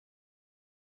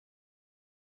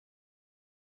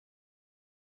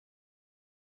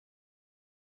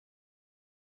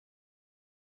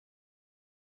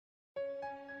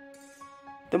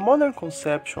The modern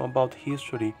conception about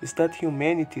history is that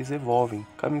humanity is evolving,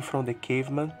 coming from the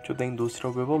caveman to the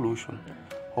Industrial Revolution.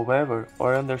 However,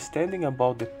 our understanding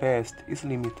about the past is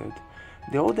limited.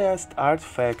 The oldest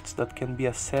artifacts that can be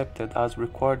accepted as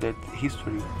recorded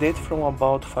history date from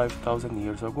about 5,000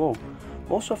 years ago.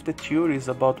 Most of the theories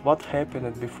about what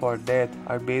happened before that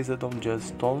are based on just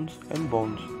stones and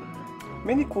bones.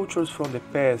 Many cultures from the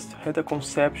past had a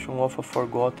conception of a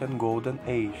forgotten golden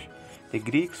age. The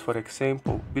Greeks, for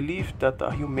example, believed that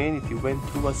humanity went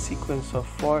through a sequence of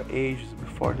 4 ages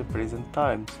before the present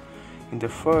times. In the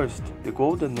first, the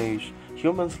Golden Age,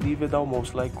 humans lived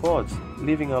almost like gods,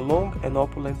 living a long and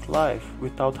opulent life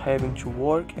without having to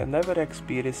work and never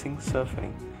experiencing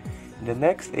suffering. In the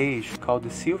next age, called the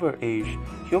Silver Age,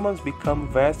 humans become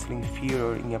vastly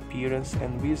inferior in appearance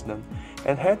and wisdom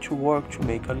and had to work to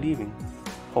make a living.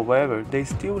 However, they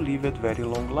still lived very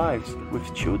long lives,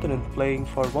 with children playing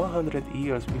for 100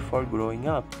 years before growing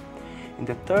up. In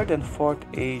the third and fourth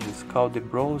ages, called the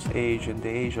Bronze Age and the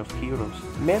Age of Heroes,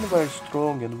 men were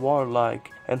strong and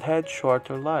warlike and had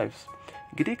shorter lives.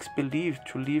 Greeks believed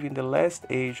to live in the last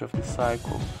age of the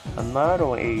cycle, an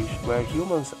iron age where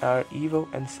humans are evil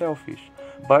and selfish,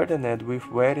 burdened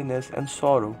with weariness and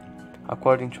sorrow.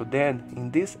 According to them,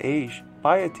 in this age,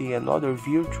 piety and other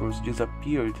virtues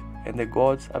disappeared and the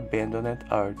gods abandoned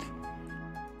art.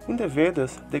 In the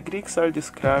Vedas, the Greeks are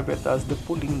described as the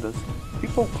Pulindas,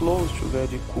 people close to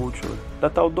Vedic culture,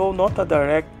 that although not a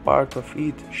direct part of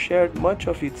it, shared much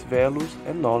of its values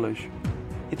and knowledge.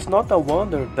 It's not a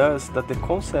wonder, thus, that the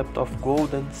concept of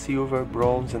golden, silver,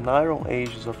 bronze and iron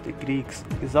ages of the Greeks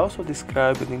is also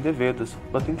described in the Vedas,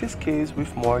 but in this case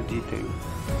with more detail.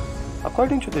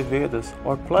 According to the Vedas,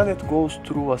 our planet goes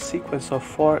through a sequence of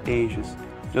 4 ages.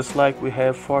 Just like we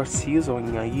have 4 seasons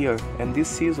in a year and these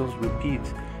seasons repeat,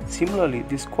 similarly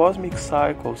these cosmic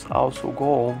cycles also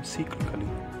go on cyclically.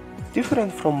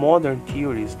 Different from modern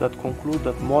theories that conclude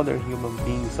that modern human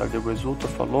beings are the result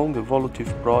of a long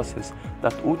evolutive process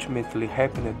that ultimately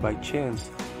happened by chance,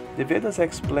 the Vedas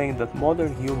explain that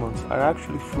modern humans are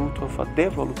actually fruit of a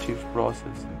devolutive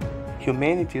process.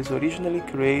 Humanity is originally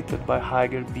created by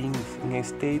higher beings in a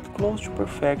state close to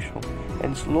perfection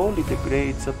and slowly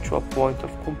degrades up to a point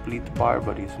of complete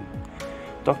barbarism.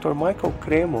 Dr. Michael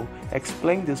Cremo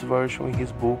explained this version in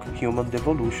his book Human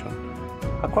Devolution.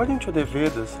 According to the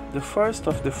Vedas, the first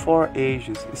of the 4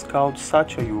 ages is called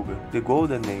Satya-yuga, the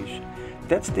Golden Age.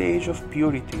 That's the age of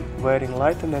purity, where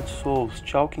enlightened souls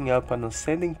chalking up an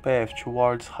ascending path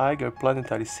towards higher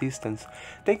planetary systems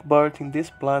take birth in this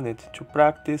planet to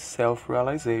practice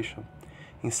self-realization.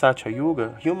 In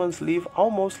Satya-yuga, humans live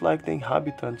almost like the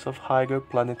inhabitants of higher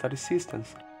planetary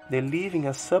systems. They live in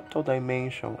a subtle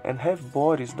dimension and have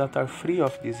bodies that are free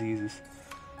of diseases.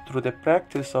 Through the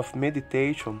practice of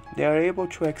meditation, they are able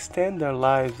to extend their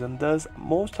lives and thus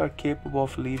most are capable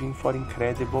of living for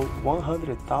incredible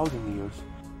 100,000 years.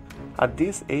 At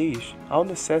this age, all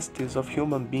necessities of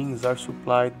human beings are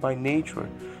supplied by nature.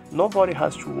 Nobody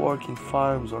has to work in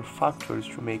farms or factories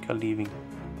to make a living.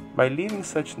 By living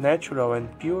such natural and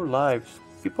pure lives,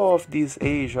 people of this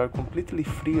age are completely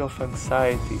free of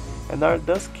anxiety and are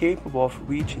thus capable of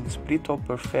reaching spiritual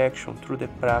perfection through the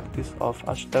practice of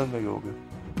Ashtanga Yoga.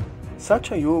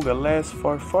 Satya-yuga lasts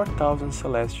for 4,000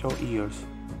 celestial years.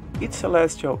 Each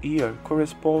celestial year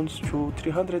corresponds to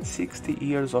 360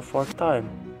 years of our time,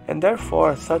 and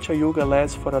therefore Satya-yuga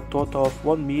lasts for a total of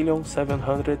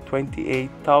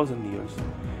 1,728,000 years.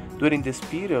 During this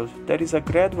period, there is a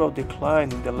gradual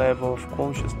decline in the level of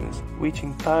consciousness, which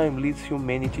in time leads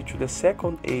humanity to the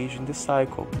second age in the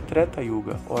cycle,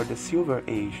 treta-yuga or the Silver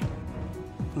Age.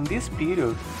 In this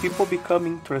period, people become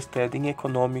interested in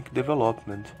economic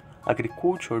development.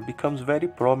 Agriculture becomes very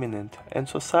prominent and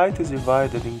society is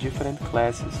divided in different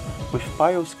classes, with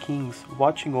pious kings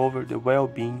watching over the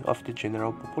well-being of the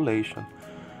general population.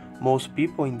 Most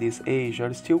people in this age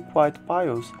are still quite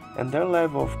pious and their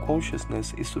level of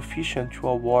consciousness is sufficient to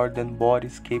award them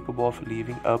bodies capable of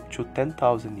living up to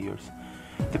 10,000 years.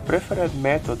 The preferred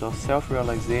method of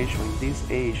self-realization in this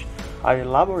age are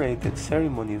elaborated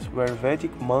ceremonies where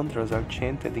Vedic mantras are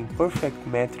chanted in perfect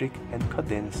metric and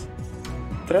cadence.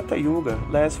 Treta-yuga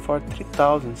lasts for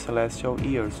 3,000 celestial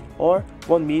years, or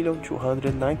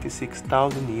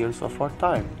 1,296,000 years of our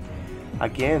time.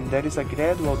 Again, there is a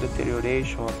gradual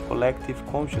deterioration of collective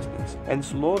consciousness, and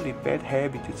slowly bad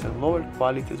habits and lower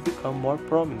qualities become more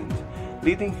prominent,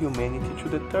 leading humanity to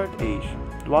the third age,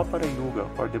 dwapara-yuga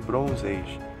or the Bronze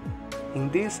Age. In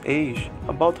this age,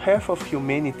 about half of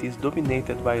humanity is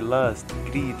dominated by lust,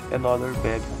 greed and other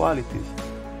bad qualities.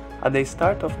 At the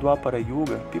start of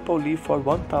dwapara-yuga, people live for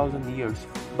 1,000 years,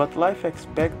 but life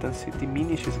expectancy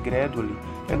diminishes gradually,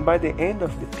 and by the end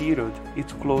of the period,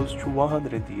 it's close to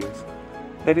 100 years.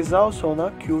 There is also an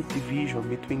acute division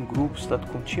between groups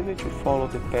that continue to follow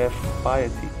the path of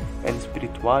piety and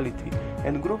spirituality,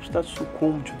 and groups that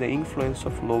succumb to the influence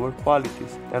of lower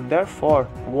qualities, and therefore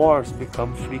wars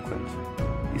become frequent.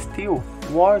 Still,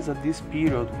 wars at this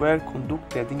period were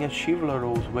conducted in a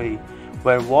chivalrous way,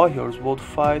 where warriors would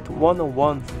fight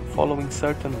one-on-one following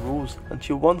certain rules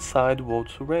until one side would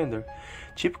surrender.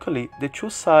 Typically, the two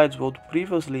sides would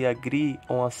previously agree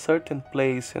on a certain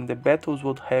place and the battles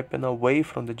would happen away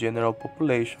from the general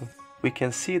population. We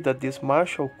can see that this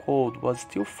martial code was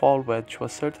still followed to a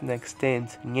certain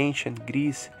extent in ancient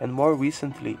Greece and more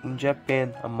recently in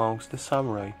Japan amongst the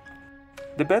samurai.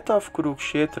 The Battle of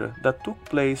Kurukshetra that took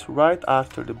place right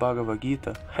after the Bhagavad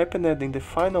Gita happened in the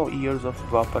final years of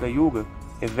dwapara-yuga,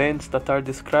 events that are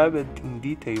described in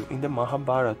detail in the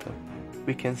Mahabharata.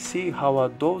 We can see how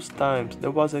at those times there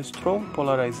was a strong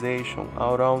polarization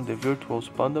around the virtuous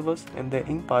Pandavas and the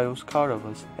impious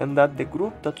Kauravas, and that the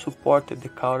group that supported the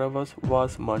Kauravas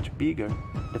was much bigger.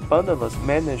 The Pandavas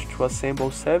managed to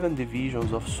assemble 7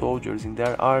 divisions of soldiers in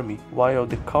their army, while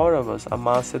the Kauravas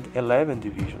amassed 11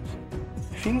 divisions.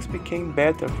 Things became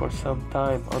better for some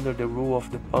time under the rule of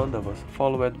the Pandavas,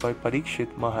 followed by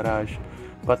Parikshit Maharaj,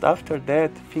 but after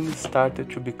that things started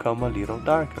to become a little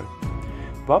darker.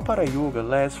 Dwapara-yuga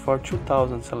lasts for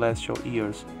 2000 celestial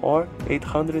years, or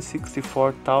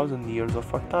 864,000 years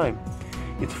of our time.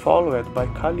 It's followed by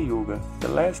Kali-yuga, the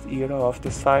last era of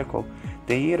the cycle,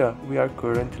 the era we are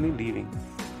currently living.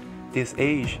 This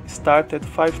age started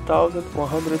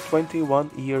 5,121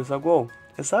 years ago,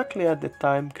 exactly at the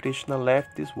time Krishna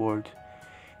left this world.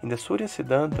 In the Surya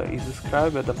Siddhanta is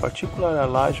described a particular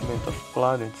alignment of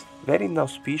planets, very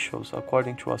inauspicious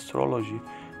according to astrology,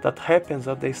 that happens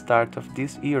at the start of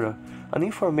this era, an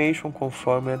information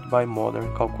confirmed by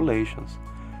modern calculations.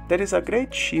 There is a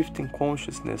great shift in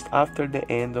consciousness after the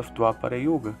end of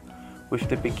Dwapara-yuga. With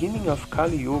the beginning of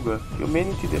Kali-yuga,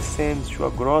 humanity descends to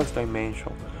a gross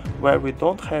dimension, where we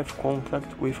don't have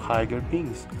contact with higher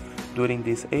beings. During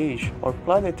this age, our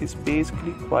planet is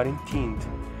basically quarantined.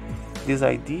 This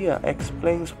idea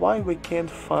explains why we can't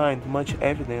find much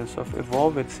evidence of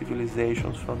evolved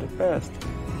civilizations from the past.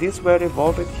 These were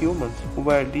evolved humans who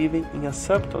were living in a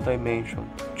subtle dimension,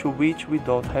 to which we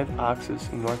don't have access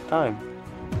in our time.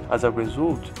 As a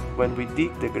result, when we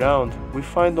dig the ground, we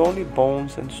find only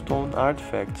bones and stone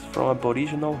artifacts from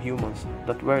aboriginal humans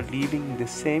that were living in the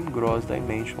same gross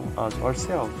dimension as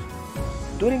ourselves.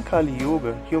 During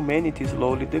Kali-yuga, humanity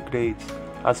slowly degrades,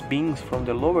 as beings from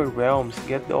the lower realms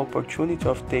get the opportunity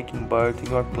of taking birth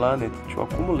in our planet to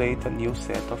accumulate a new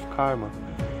set of karma.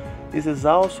 This is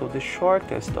also the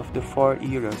shortest of the 4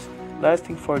 eras,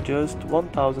 lasting for just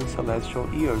 1,000 celestial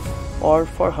years, or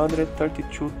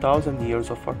 432,000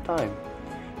 years of our time.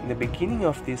 In the beginning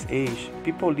of this age,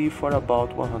 people live for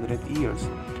about 100 years,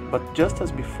 but just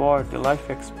as before, the life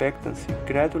expectancy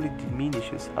gradually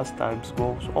diminishes as time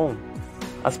goes on.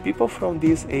 As people from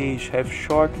this age have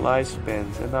short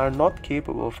lifespans and are not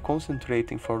capable of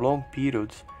concentrating for long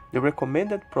periods, the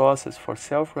recommended process for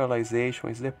self-realization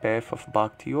is the path of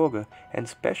bhakti-yoga, and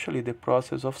especially the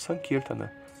process of sankirtana,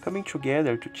 coming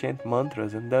together to chant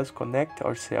mantras and thus connect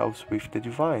ourselves with the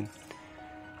divine.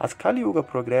 As Kali-yuga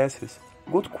progresses,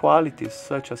 good qualities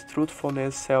such as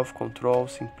truthfulness, self-control,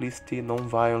 simplicity,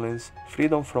 non-violence,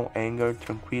 freedom from anger,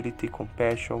 tranquility,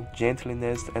 compassion,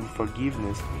 gentleness, and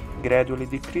forgiveness gradually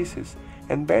decreases,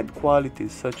 and bad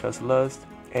qualities such as lust,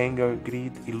 anger,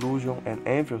 greed, illusion, and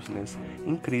enviousness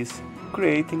increase,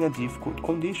 creating a difficult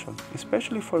condition,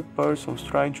 especially for persons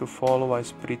trying to follow a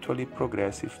spiritually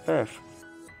progressive path.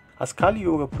 As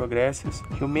Kali-yuga progresses,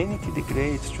 humanity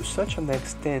degrades to such an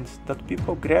extent that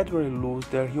people gradually lose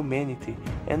their humanity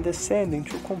and descend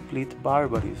into complete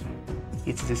barbarism.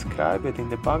 It's described in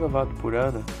the Bhagavad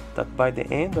Purana that by the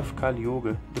end of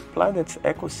Kali-yuga, the planet's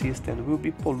ecosystem will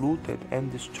be polluted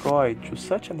and destroyed to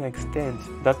such an extent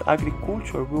that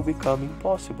agriculture will become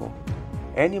impossible.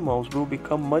 Animals will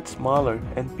become much smaller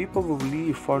and people will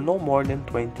live for no more than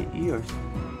 20 years.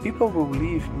 People will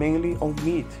live mainly on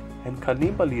meat, and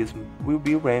cannibalism will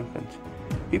be rampant.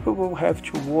 People will have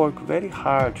to work very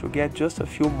hard to get just a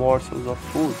few morsels of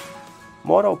food.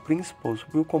 Moral principles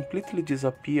will completely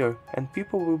disappear and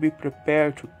people will be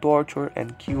prepared to torture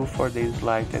and kill for the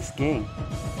slightest gain.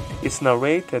 It's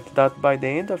narrated that by the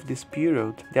end of this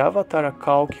period, the avatar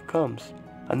Kalki comes,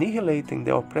 annihilating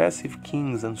the oppressive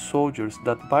kings and soldiers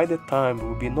that by the time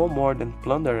will be no more than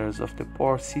plunderers of the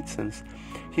poor citizens.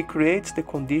 He creates the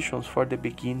conditions for the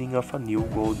beginning of a new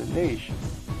golden age.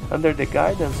 Under the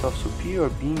guidance of superior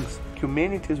beings,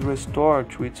 humanity is restored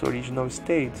to its original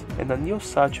state and a new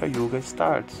satya-yuga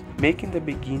starts, making the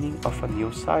beginning of a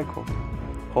new cycle.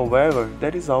 However,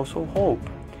 there is also hope.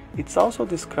 It's also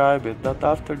described that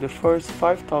after the first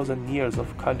 5,000 years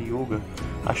of Kali-yuga,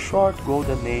 a short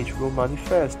golden age will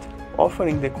manifest,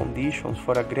 offering the conditions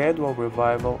for a gradual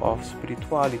revival of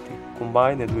spirituality,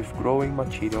 combined with growing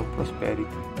material prosperity.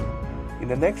 In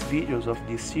the next videos of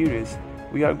this series,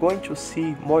 we are going to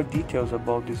see more details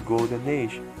about this golden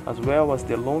age, as well as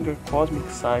the longer cosmic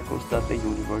cycles that the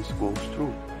universe goes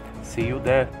through. See you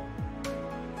there!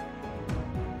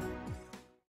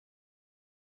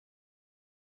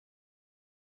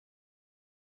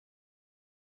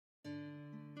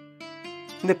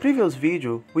 In the previous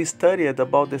video, we studied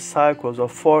about the cycles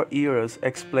of 4 eras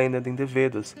explained in the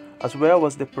Vedas, as well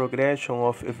as the progression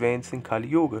of events in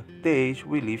Kali-yuga, the age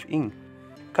we live in.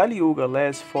 Kali-yuga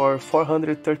lasts for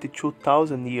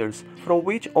 432,000 years, from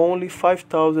which only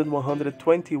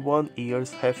 5,121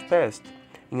 years have passed.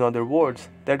 In other words,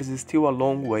 there is still a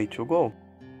long way to go.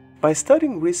 By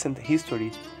studying recent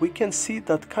history, we can see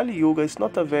that Kali-yuga is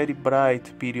not a very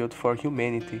bright period for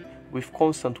humanity, with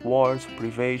constant wars,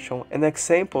 privation, and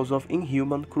examples of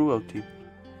inhuman cruelty.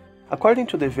 According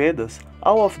to the Vedas,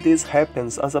 all of this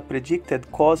happens as a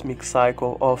predicted cosmic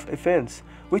cycle of events,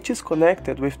 which is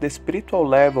connected with the spiritual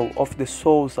level of the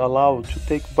souls allowed to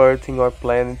take birth in our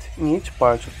planet in each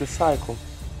part of the cycle.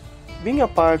 Being a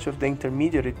part of the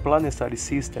intermediary planetary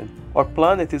system, our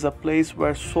planet is a place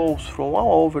where souls from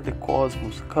all over the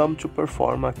cosmos come to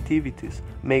perform activities,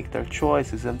 make their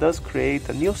choices, and thus create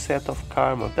a new set of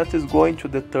karma that is going to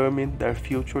determine their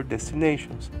future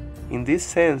destinations. In this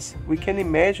sense, we can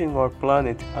imagine our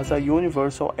planet as a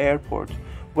universal airport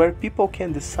where people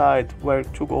can decide where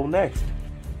to go next.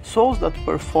 Souls that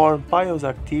perform pious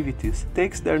activities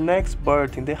takes their next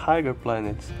birth in the higher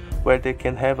planets, where they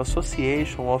can have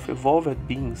association of evolved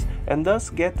beings and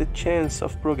thus get the chance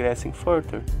of progressing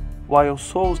further, while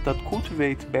souls that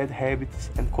cultivate bad habits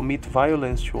and commit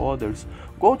violence to others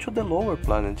go to the lower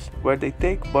planets, where they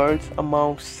take birth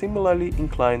amongst similarly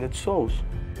inclined souls.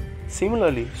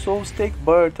 Similarly, souls take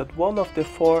birth at one of the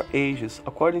 4 ages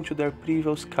according to their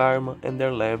previous karma and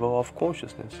their level of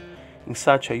consciousness. In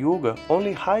satya-yuga,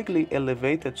 only highly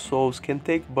elevated souls can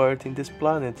take birth in this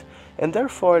planet, and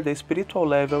therefore the spiritual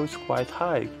level is quite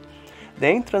high. The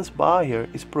entrance barrier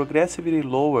is progressively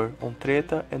lower on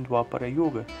treta and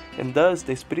dwapara-yuga, and thus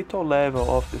the spiritual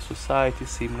level of the society is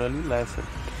similarly lesser.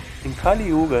 In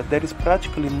Kali-yuga, there is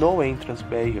practically no entrance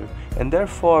barrier, and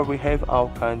therefore we have all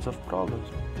kinds of problems.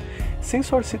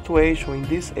 Since our situation in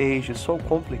this age is so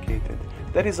complicated,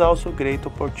 there is also great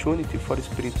opportunity for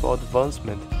spiritual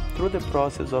advancement through the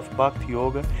process of bhakti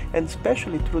yoga and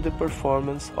especially through the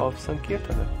performance of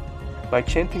sankirtana. By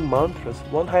chanting mantras,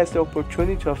 one has the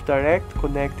opportunity of direct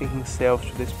connecting himself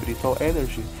to the spiritual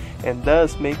energy and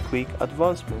thus make quick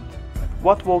advancement.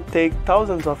 What will take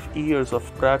thousands of years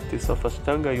of practice of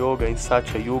Ashtanga yoga in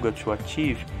satya-yuga to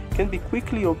achieve can be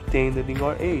quickly obtained in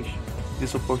our age.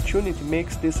 This opportunity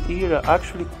makes this era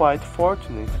actually quite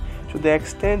fortunate, to the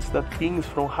extent that beings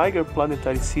from higher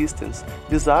planetary systems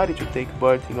desire to take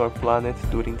birth in our planet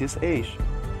during this age.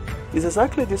 It's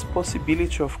exactly this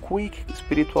possibility of quick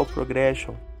spiritual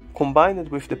progression, combined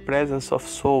with the presence of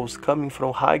souls coming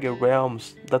from higher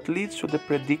realms, that leads to the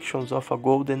predictions of a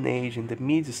golden age in the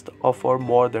midst of our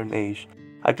modern age.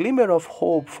 A glimmer of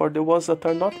hope for the ones that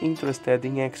are not interested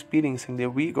in experiencing the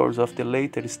rigors of the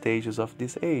later stages of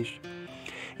this age.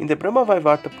 In the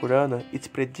Brahma-Vaivarta Purana, it's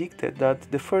predicted that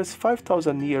the first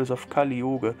 5,000 years of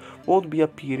Kali-yuga would be a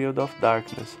period of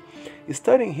darkness.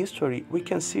 Studying history, we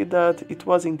can see that it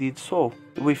was indeed so,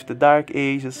 with the Dark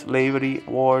Ages, slavery,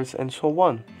 wars, and so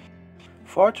on.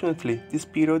 Fortunately, this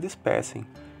period is passing.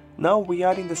 Now we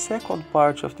are in the second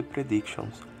part of the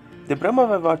predictions. The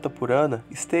Brahma-Vaivarta Purana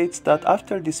states that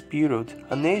after this period,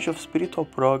 an age of spiritual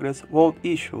progress will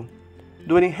issue.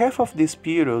 During half of this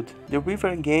period, the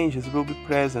river Ganges will be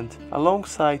present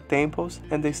alongside temples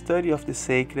and the study of the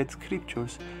sacred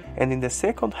scriptures, and in the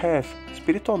second half,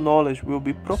 spiritual knowledge will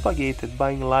be propagated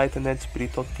by enlightened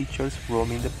spiritual teachers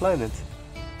roaming the planet.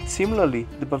 Similarly,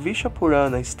 the Bhavishya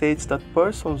Purana states that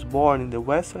persons born in the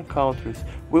Western countries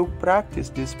will practice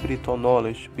this spiritual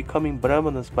knowledge, becoming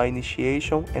Brahmanas by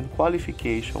initiation and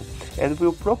qualification, and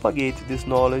will propagate this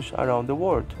knowledge around the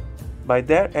world. By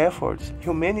their efforts,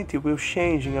 humanity will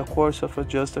change in a course of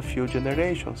just a few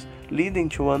generations, leading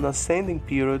to an ascending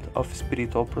period of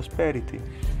spiritual prosperity.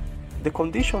 The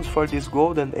conditions for this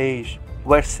golden age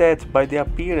were set by the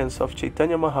appearance of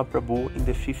Chaitanya Mahaprabhu in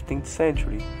the 15th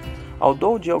century.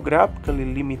 Although geographically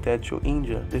limited to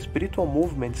India, the spiritual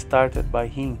movement started by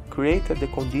him created the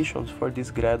conditions for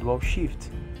this gradual shift.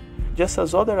 Just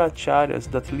as other acharyas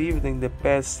that lived in the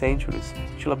past centuries,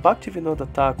 Srila Bhaktivinoda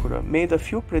Thakura made a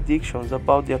few predictions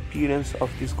about the appearance of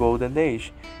this golden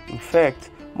age. In fact,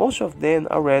 most of them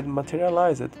already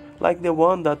materialized, like the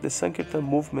one that the Sankirtan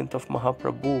movement of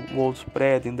Mahaprabhu would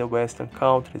spread in the Western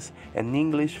countries, and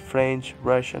English, French,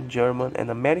 Russian, German, and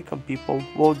American people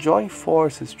would join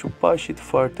forces to push it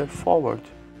further forward.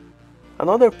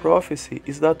 Another prophecy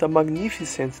is that a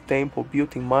magnificent temple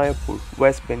built in Mayapur,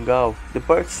 West Bengal, the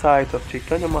birthsite of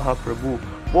Chaitanya Mahaprabhu,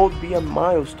 would be a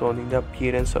milestone in the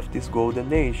appearance of this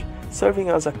golden age, serving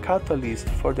as a catalyst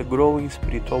for the growing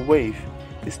spiritual wave.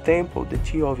 This temple, the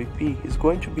TOVP, is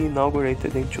going to be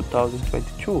inaugurated in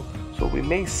 2022, so we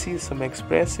may see some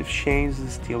expressive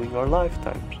changes still in our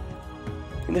lifetimes.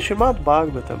 In the Srimad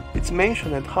Bhagavatam, it's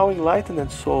mentioned how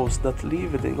enlightened souls that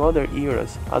lived in other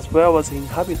eras, as well as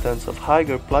inhabitants of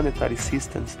higher planetary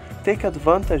systems, take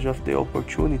advantage of the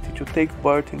opportunity to take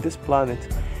birth in this planet,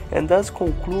 and thus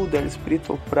conclude their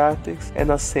spiritual practice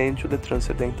and ascend to the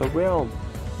transcendental realm.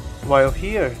 While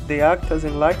here, they act as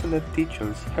enlightened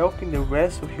teachers, helping the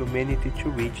rest of humanity to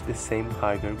reach the same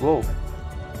higher goal.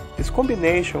 This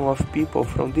combination of people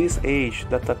from this age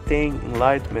that attain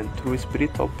enlightenment through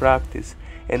spiritual practice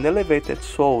and elevated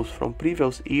souls from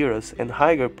previous eras and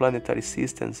higher planetary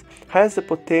systems has the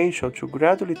potential to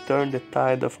gradually turn the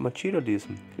tide of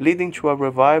materialism, leading to a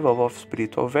revival of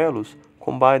spiritual values,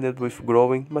 combined with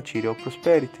growing material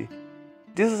prosperity.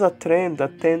 This is a trend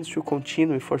that tends to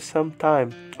continue for some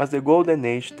time as the Golden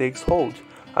Age takes hold,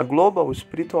 a global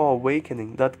spiritual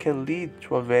awakening that can lead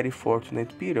to a very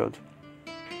fortunate period.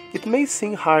 It may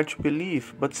seem hard to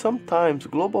believe, but sometimes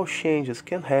global changes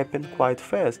can happen quite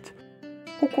fast.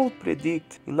 Who could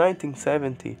predict in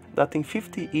 1970 that in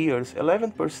 50 years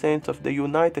 11% of the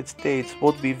United States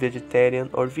would be vegetarian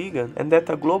or vegan and that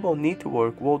a global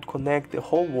network would connect the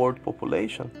whole world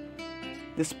population?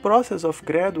 This process of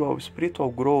gradual spiritual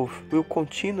growth will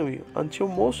continue until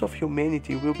most of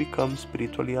humanity will become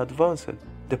spiritually advanced.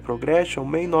 The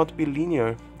progression may not be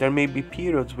linear, there may be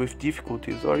periods with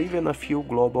difficulties or even a few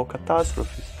global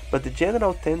catastrophes, but the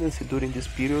general tendency during this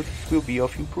period will be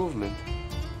of improvement.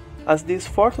 As these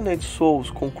fortunate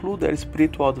souls conclude their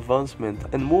spiritual advancement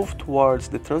and move towards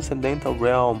the transcendental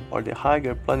realm or the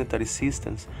higher planetary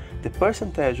systems, the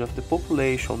percentage of the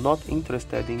population not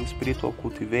interested in spiritual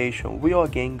cultivation will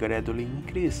again gradually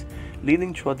increase,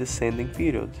 leading to a descending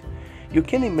period. You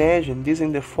can imagine this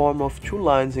in the form of two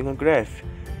lines in a graph.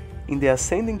 In the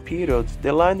ascending period,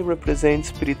 the line representing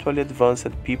spiritually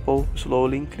advanced people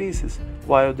slowly increases,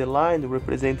 while the line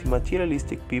representing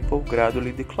materialistic people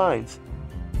gradually declines.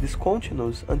 This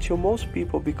continues until most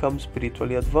people become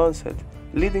spiritually advanced,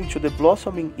 leading to the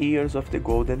blossoming years of the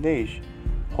Golden Age.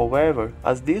 However,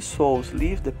 as these souls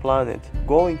leave the planet,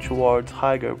 going towards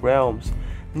higher realms,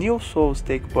 new souls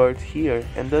take birth here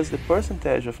and thus the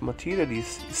percentage of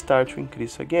materialists start to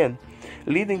increase again,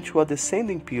 leading to a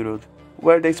descending period,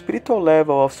 where the spiritual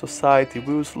level of society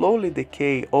will slowly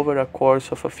decay over a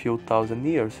course of a few thousand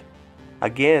years.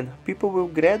 Again, people will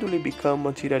gradually become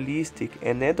materialistic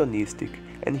and hedonistic,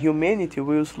 and humanity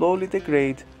will slowly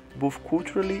degrade, both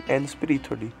culturally and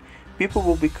spiritually. People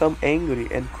will become angry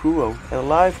and cruel, and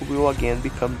life will again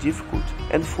become difficult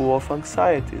and full of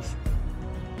anxieties.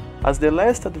 As the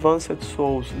last advanced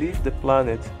souls leave the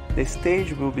planet, the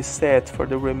stage will be set for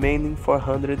the remaining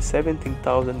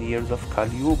 417,000 years of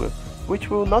Kali-yuga, which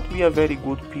will not be a very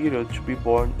good period to be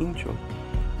born into.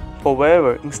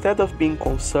 However, instead of being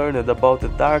concerned about the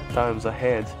dark times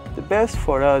ahead, the best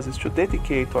for us is to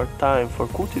dedicate our time for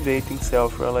cultivating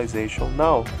self-realization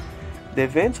now. The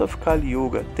events of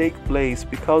Kali-yuga take place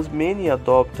because many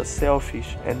adopt a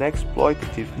selfish and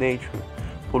exploitative nature,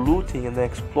 polluting and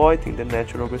exploiting the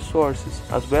natural resources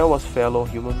as well as fellow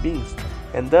human beings,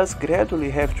 and thus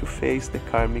gradually have to face the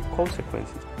karmic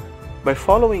consequences. By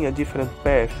following a different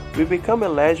path, we become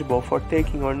eligible for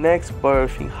taking our next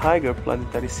birth in higher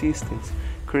planetary systems,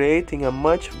 creating a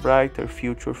much brighter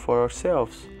future for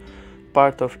ourselves.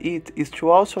 Part of it is to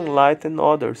also enlighten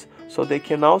others so they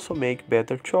can also make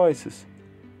better choices.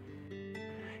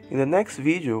 In the next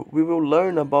video, we will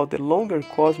learn about the longer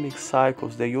cosmic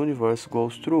cycles the universe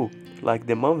goes through, like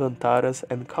the Manvantaras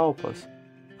and Kalpas.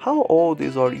 How old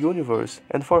is our universe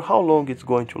and for how long it's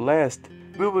going to last?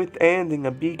 Will it end in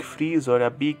a big freeze or a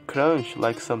big crunch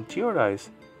like some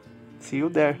theorize? See you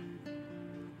there!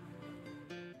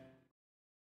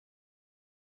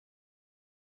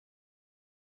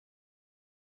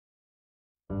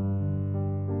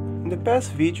 In the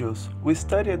past videos, we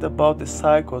studied about the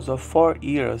cycles of 4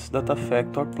 eras that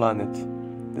affect our planet.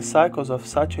 The cycles of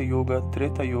satya-yuga,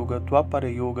 treta-yuga,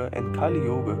 dwapara-yuga and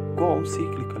kali-yuga go on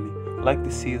cyclically, like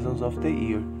the seasons of the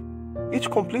year. Each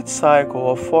complete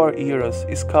cycle of 4 eras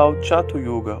is called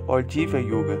satya-yuga or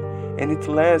diva-yuga, and it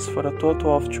lasts for a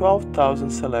total of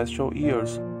 12,000 celestial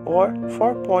years, or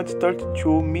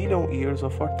 4.32 million years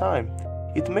of our time.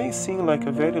 It may seem like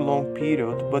a very long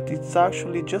period, but it's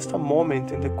actually just a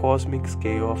moment in the cosmic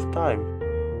scale of time.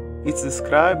 It's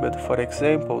described, for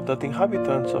example, that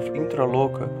inhabitants of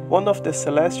Intraloka, one of the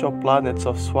celestial planets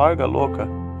of Swargaloka,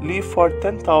 live for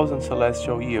 10,000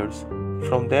 celestial years.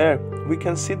 From there, we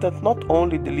can see that not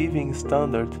only the living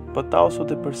standard, but also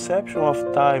the perception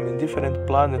of time in different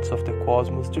planets of the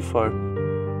cosmos differ.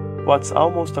 What's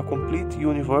almost a complete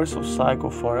universal cycle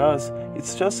for us,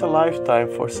 it's just a lifetime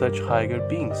for such higher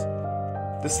beings.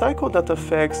 The cycle that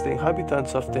affects the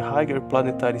inhabitants of the higher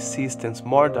planetary systems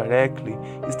more directly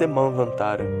is the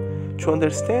Manvantara. To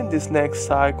understand this next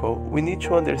cycle, we need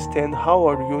to understand how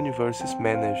our universe is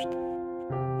managed.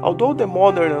 Although the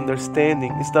modern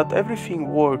understanding is that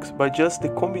everything works by just the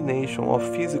combination of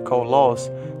physical laws,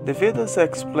 the Vedas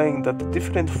explain that the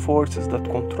different forces that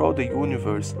control the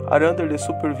universe are under the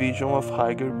supervision of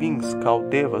higher beings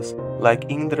called devas, like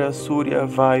Indra, Surya,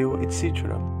 Vayu,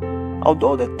 etc.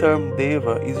 Although the term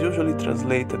deva is usually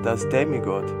translated as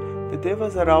demigod, the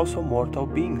devas are also mortal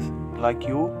beings, like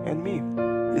you and me.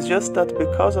 It's just that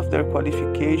because of their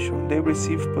qualification, they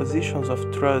receive positions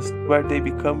of trust where they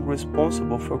become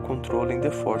responsible for controlling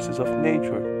the forces of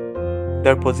nature.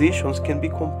 Their positions can be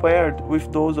compared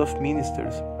with those of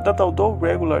ministers, that although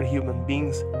regular human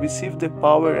beings receive the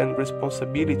power and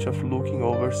responsibility of looking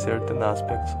over certain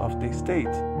aspects of the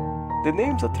state. The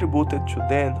names attributed to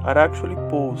them are actually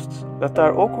posts that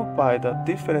are occupied at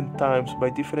different times by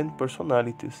different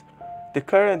personalities. The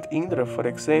current Indra, for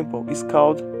example, is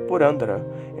called Purandara,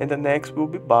 and the next will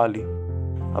be Bali.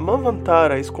 A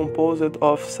Manvantara is composed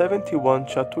of 71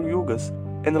 Chatur-yugas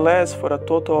and lasts for a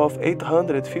total of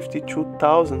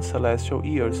 852,000 celestial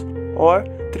years, or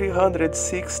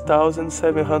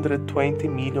 306,720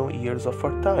 million years of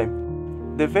our time.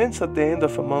 The events at the end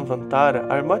of a Manvantara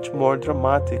are much more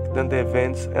dramatic than the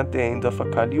events at the end of a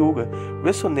Kali-yuga,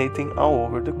 resonating all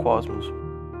over the cosmos.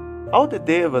 All the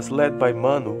devas led by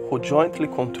Manu, who jointly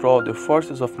control the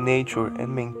forces of nature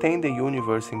and maintain the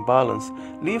universe in balance,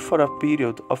 live for a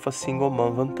period of a single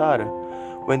Manvantara.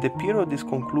 When the period is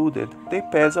concluded, they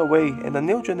pass away and a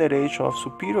new generation of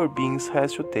superior beings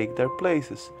has to take their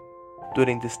places.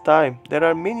 During this time, there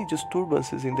are many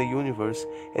disturbances in the universe,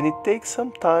 and it takes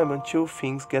some time until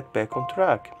things get back on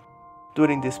track.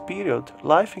 During this period,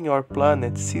 life in our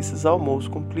planet ceases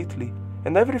almost completely,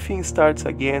 and everything starts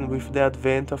again with the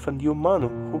advent of a new Manu,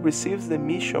 who receives the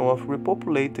mission of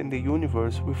repopulating the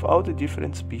universe with all the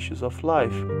different species of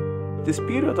life. This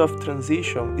period of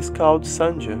transition is called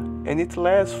Sandhya, and it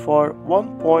lasts for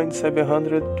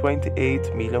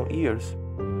 1.728 million years.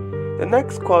 The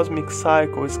next cosmic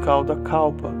cycle is called a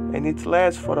Kalpa, and it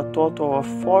lasts for a total of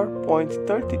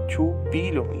 4.32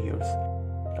 billion years.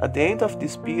 At the end of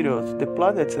this period, the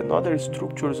planets and other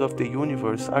structures of the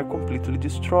universe are completely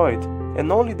destroyed,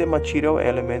 and only the material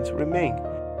elements remain.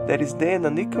 There is then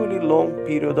an equally long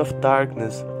period of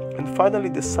darkness, and finally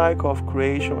the cycle of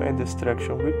creation and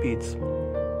destruction repeats.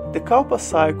 The Kalpa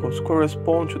cycles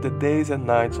correspond to the days and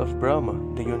nights of Brahma,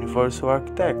 the universal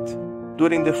architect.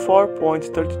 During the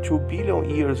 4.32 billion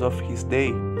years of his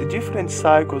day, the different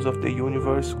cycles of the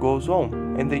universe goes on,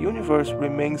 and the universe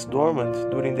remains dormant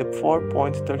during the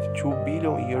 4.32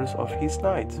 billion years of his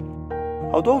night.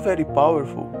 Although very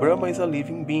powerful, Brahma is a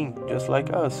living being, just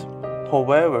like us.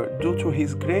 However, due to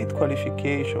his great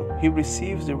qualification, he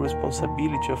receives the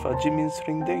responsibility of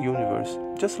administering the universe,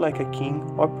 just like a king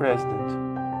or president.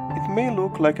 It may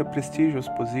look like a prestigious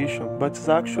position, but it's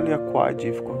actually a quite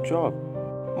difficult job.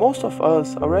 Most of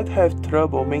us already have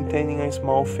trouble maintaining a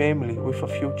small family with a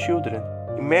few children.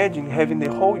 Imagine having the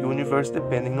whole universe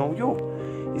depending on you.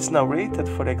 It's narrated,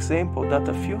 for example, that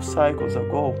a few cycles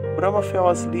ago, Brahma fell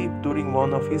asleep during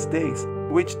one of his days,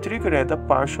 which triggered a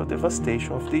partial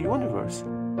devastation of the universe.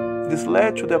 This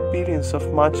led to the appearance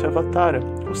of Matsyavatara,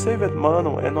 who saved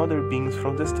Manu and other beings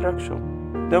from destruction.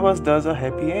 There was thus a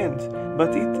happy end,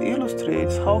 but it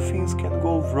illustrates how things can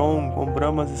go wrong on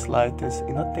Brahma's slightest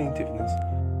inattentiveness.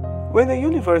 When the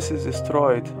universe is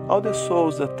destroyed, all the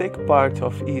souls that take part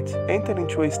of it enter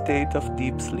into a state of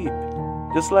deep sleep.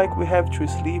 Just like we have to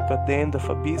sleep at the end of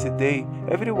a busy day,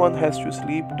 everyone has to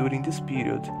sleep during this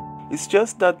period. It's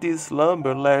just that this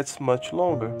slumber lasts much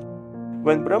longer.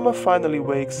 When Brahma finally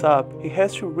wakes up, he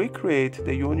has to recreate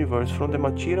the universe from the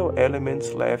material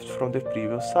elements left from the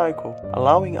previous cycle,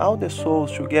 allowing all the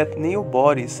souls to get new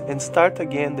bodies and start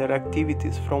again their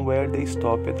activities from where they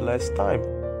stopped last time.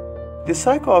 The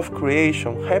cycle of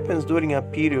creation happens during a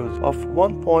period of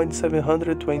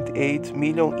 1.728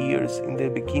 million years in the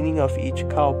beginning of each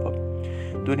Kalpa.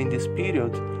 During this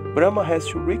period, Brahma has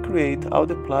to recreate all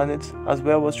the planets as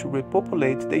well as to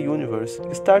repopulate the universe,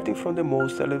 starting from the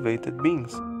most elevated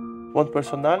beings. One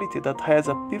personality that has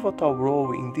a pivotal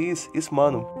role in this is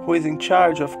Manu, who is in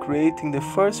charge of creating the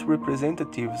first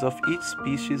representatives of each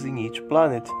species in each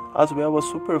planet, as well as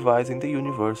supervising the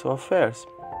universal affairs.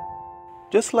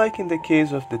 Just like in the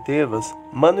case of the Devas,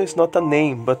 Manu is not a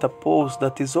name but a post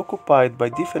that is occupied by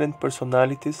different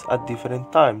personalities at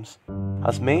different times.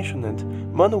 As mentioned,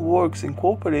 Manu works in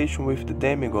cooperation with the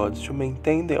demigods to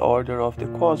maintain the order of the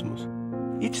cosmos.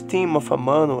 Each team of a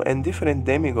Manu and different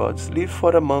demigods live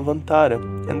for a Manvantara,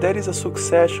 and there is a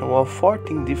succession of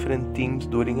 14 different teams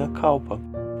during a Kalpa.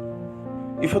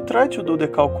 If you try to do the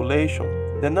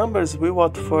calculation, the numbers will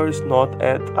at first not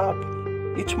add up.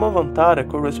 Each Manvantara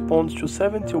corresponds to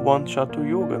 71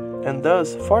 satya-yuga, and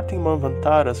thus 14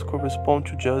 Manvantaras correspond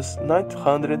to just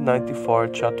 994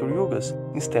 satya-yugas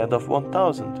instead of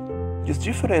 1000. This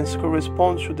difference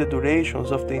corresponds to the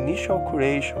durations of the initial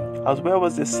creation as well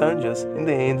as the sanjas in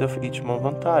the end of each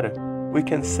Manvantara. We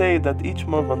can say that each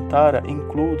Manvantara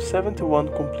includes 71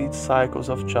 complete cycles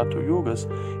of satya-yugas,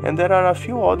 and there are a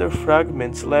few other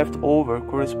fragments left over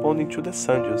corresponding to the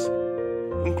sanjas.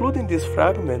 Including these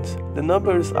fragments, the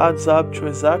numbers adds up to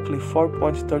exactly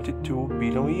 4.32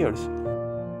 billion years.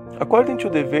 According to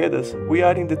the Vedas, we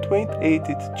are in the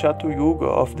 28th satya-yuga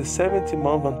of the 70th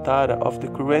Manvantara of the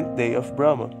current day of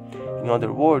Brahma. In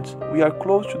other words, we are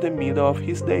close to the middle of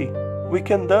his day. We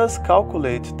can thus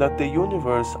calculate that the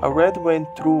universe already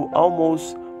went through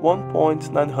almost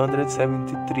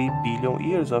 1.973 billion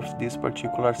years of this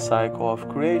particular cycle of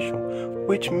creation,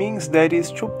 which means there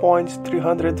is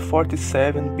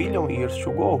 2.347 billion years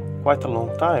to go, quite a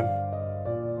long time.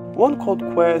 One could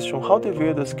question how the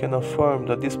Vedas can affirm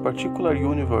that this particular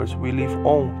universe we live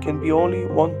on can be only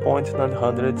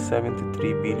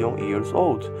 1.973 billion years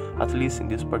old, at least in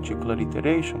this particular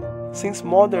iteration, since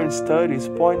modern studies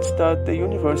point that the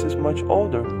universe is much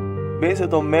older,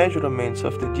 based on measurements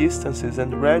of the distances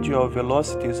and radial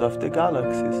velocities of the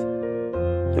galaxies.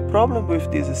 The problem with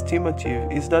this estimative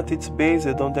is that it's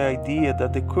based on the idea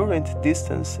that the current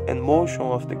distance and motion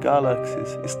of the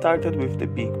galaxies started with the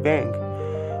Big Bang.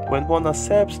 When one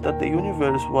accepts that the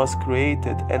universe was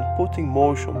created and put in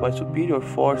motion by superior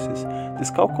forces,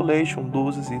 this calculation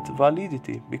loses its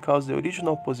validity because the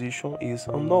original position is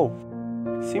unknown.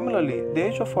 Similarly, the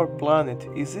age of our planet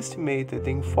is estimated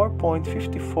in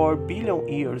 4.54 billion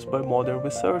years by modern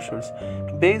researchers,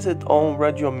 based on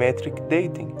radiometric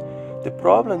dating. The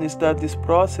problem is that this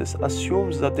process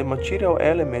assumes that the material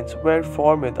elements were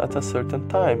formed at a certain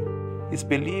time. It's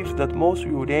believed that most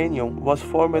uranium was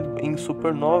formed in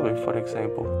supernovae, for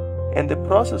example, and the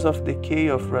process of decay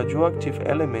of radioactive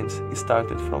elements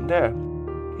started from there.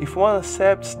 If one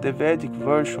accepts the Vedic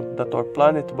version that our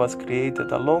planet was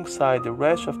created alongside the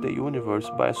rest of the universe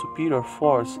by a superior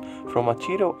force from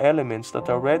material elements that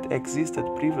already existed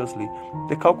previously,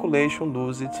 the calculation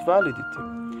loses its validity.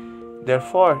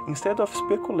 Therefore, instead of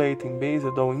speculating based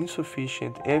on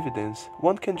insufficient evidence,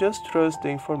 one can just trust the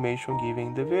information given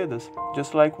in the Vedas,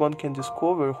 just like one can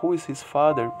discover who is his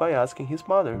father by asking his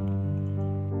mother.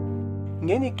 In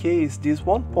any case, these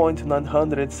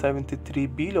 1.973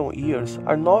 billion years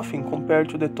are nothing compared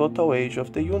to the total age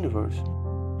of the universe.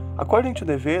 According to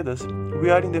the Vedas,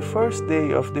 we are in the first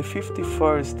day of the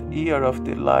 51st year of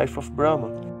the life of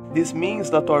Brahma. This means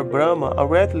that our Brahma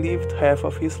already lived half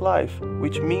of his life,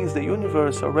 which means the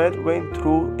universe already went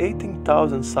through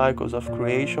 18,000 cycles of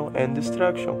creation and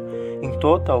destruction. In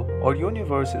total, our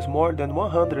universe is more than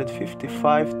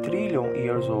 155 trillion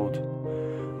years old.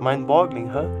 Mind-boggling,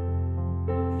 huh?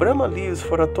 Brahma lives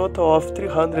for a total of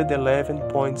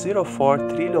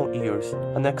 311.04 trillion years,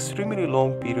 an extremely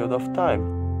long period of time.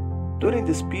 During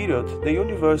this period, the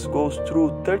universe goes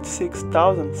through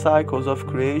 36,000 cycles of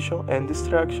creation and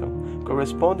destruction,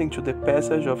 corresponding to the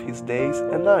passage of his days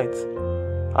and nights.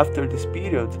 After this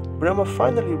period, Brahma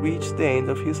finally reached the end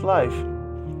of his life.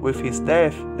 With his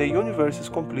death, the universe is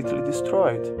completely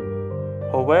destroyed.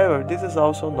 However, this is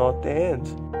also not the end.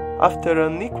 After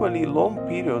an equally long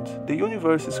period, the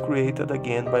universe is created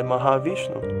again by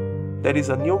Mahavishnu. There is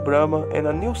a new Brahma and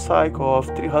a new cycle of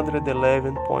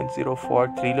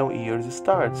 311.04 trillion years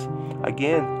starts.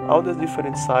 Again, all the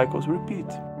different cycles repeat.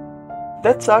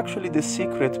 That's actually the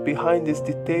secret behind these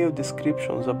detailed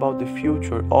descriptions about the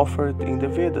future offered in the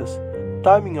Vedas.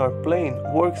 Timing or plane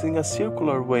works in a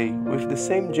circular way, with the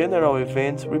same general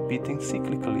events repeating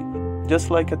cyclically, just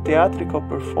like a theatrical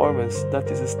performance that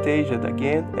is staged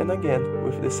again and again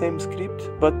with the same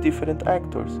script but different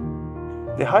actors.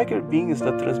 The higher beings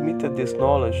that transmitted this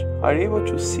knowledge are able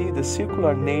to see the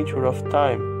circular nature of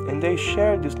time, and they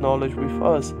share this knowledge with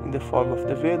us in the form of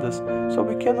the Vedas, so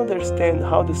we can understand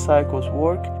how the cycles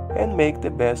work and make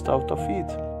the best out of it.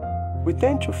 We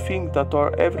tend to think that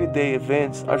our everyday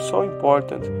events are so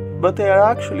important, but they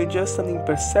are actually just an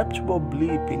imperceptible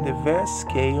blip in the vast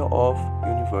scale of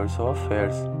universal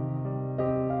affairs.